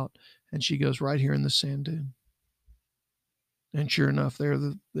walked out and she goes, right here in the sand dune. And sure enough, there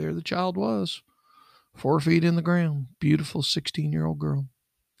the child was, 4 feet in the ground. Beautiful 16-year-old girl.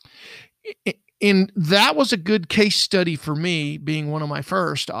 And that was a good case study for me, being one of my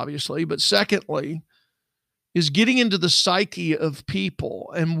first, obviously. But secondly, is getting into the psyche of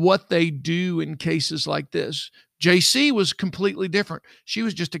people and what they do in cases like this. Jaycee was completely different. She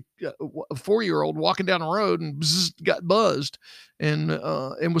was just a 4-year-old walking down the road and got buzzed and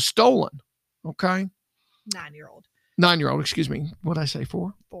was stolen. Okay. 9-year-old. Excuse me. What did I say?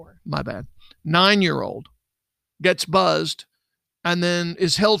 4? 4. My bad. 9-year-old gets buzzed and then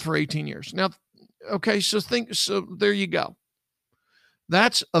is held for 18 years. Now, okay. So there you go.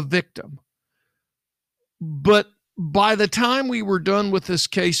 That's a victim. But by the time we were done with this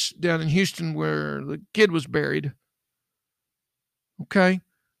case down in Houston where the kid was buried, okay,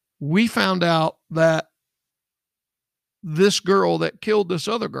 we found out that this girl that killed this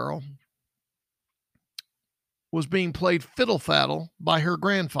other girl was being played fiddle-faddle by her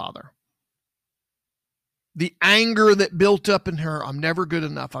grandfather. The anger that built up in her, I'm never good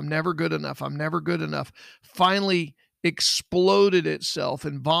enough, finally exploded itself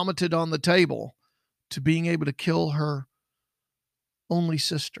and vomited on the table to being able to kill her only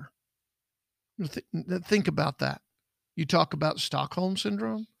sister. Think about that. You talk about Stockholm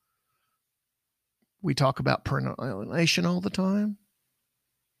Syndrome. We talk about parental alienation all the time.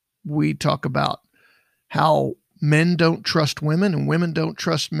 We talk about how men don't trust women and women don't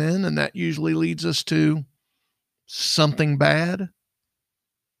trust men, and that usually leads us to something bad.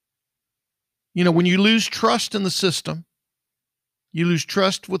 You know, when you lose trust in the system, you lose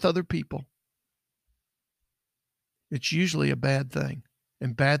trust with other people, it's usually a bad thing,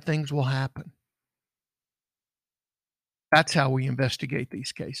 and bad things will happen. That's how we investigate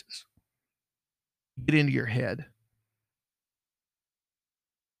these cases. Get into your head.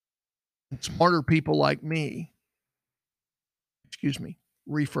 And smarter people like me,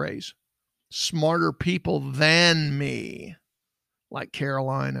 rephrase, smarter people than me, like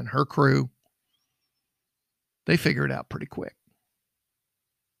Caroline and her crew, they figure it out pretty quick.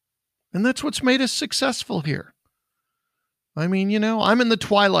 And that's what's made us successful here. I mean, you know, I'm in the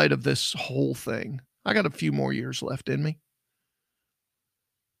twilight of this whole thing. I got a few more years left in me.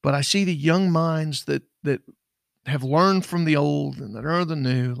 But I see the young minds that have learned from the old and that are the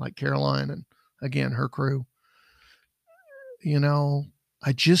new, like Caroline and, again, her crew. You know,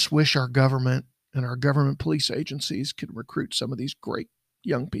 I just wish our government and our government police agencies could recruit some of these great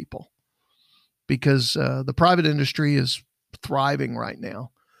young people, because the private industry is thriving right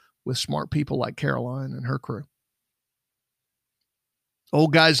now with smart people like Caroline and her crew.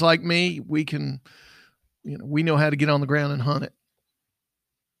 Old guys like me, we know how to get on the ground and hunt it.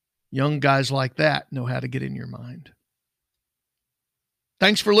 Young guys like that know how to get in your mind.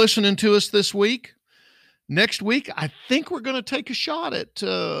 Thanks for listening to us this week. Next week, I think we're going to take a shot at,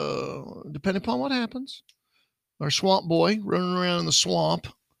 depending upon what happens, our swamp boy running around in the swamp.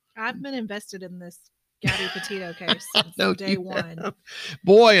 I've been invested in this Gabby Petito case since day one.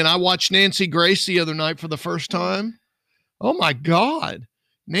 Boy, and I watched Nancy Grace the other night for the first time. Oh, my God.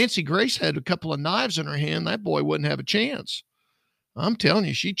 Nancy Grace had a couple of knives in her hand. That boy wouldn't have a chance. I'm telling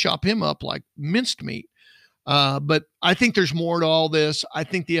you, she'd chop him up like minced meat. But I think there's more to all this. I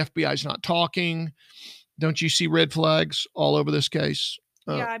think the FBI is not talking. Don't you see red flags all over this case?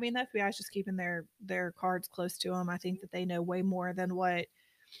 Yeah, I mean, the FBI is just keeping their cards close to them. I think that they know way more than what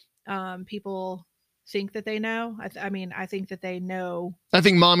people think that they know. I think that they know. I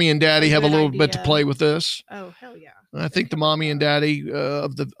think mommy and daddy have a little bit to play with this. Oh, hell yeah. I think the mommy and daddy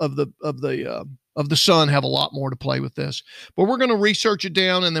of the son have a lot more to play with this. But we're going to research it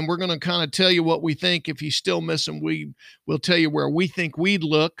down, and then we're going to kind of tell you what we think. If he's still missing, we'll tell you where we think we'd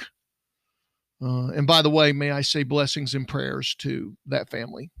look. And by the way, may I say blessings and prayers to that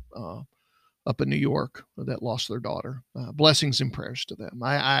family up in New York that lost their daughter. Blessings and prayers to them.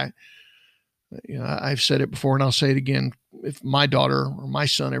 I've said it before, and I'll say it again. If my daughter or my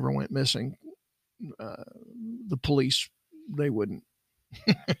son ever went missing, the police, they wouldn't.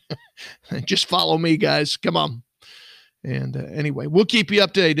 Just follow me, guys. Come on. And anyway, we'll keep you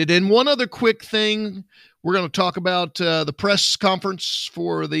updated. And one other quick thing, we're going to talk about the press conference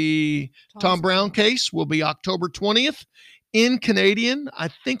for the Tom Brown case will be October 20th in Canadian. I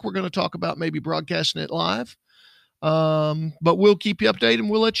think we're going to talk about maybe broadcasting it live. But we'll keep you updated and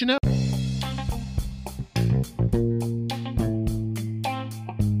we'll let you know.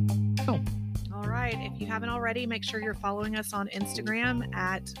 If you haven't already, make sure you're following us on Instagram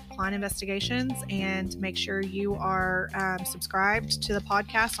at Klein Investigations, and make sure you are subscribed to the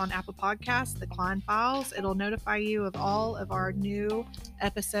podcast on Apple Podcasts, the Klein Files. It'll notify you of all of our new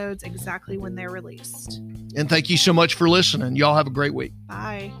episodes exactly when they're released. And thank you so much for listening. Y'all have a great week.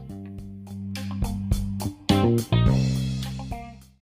 Bye.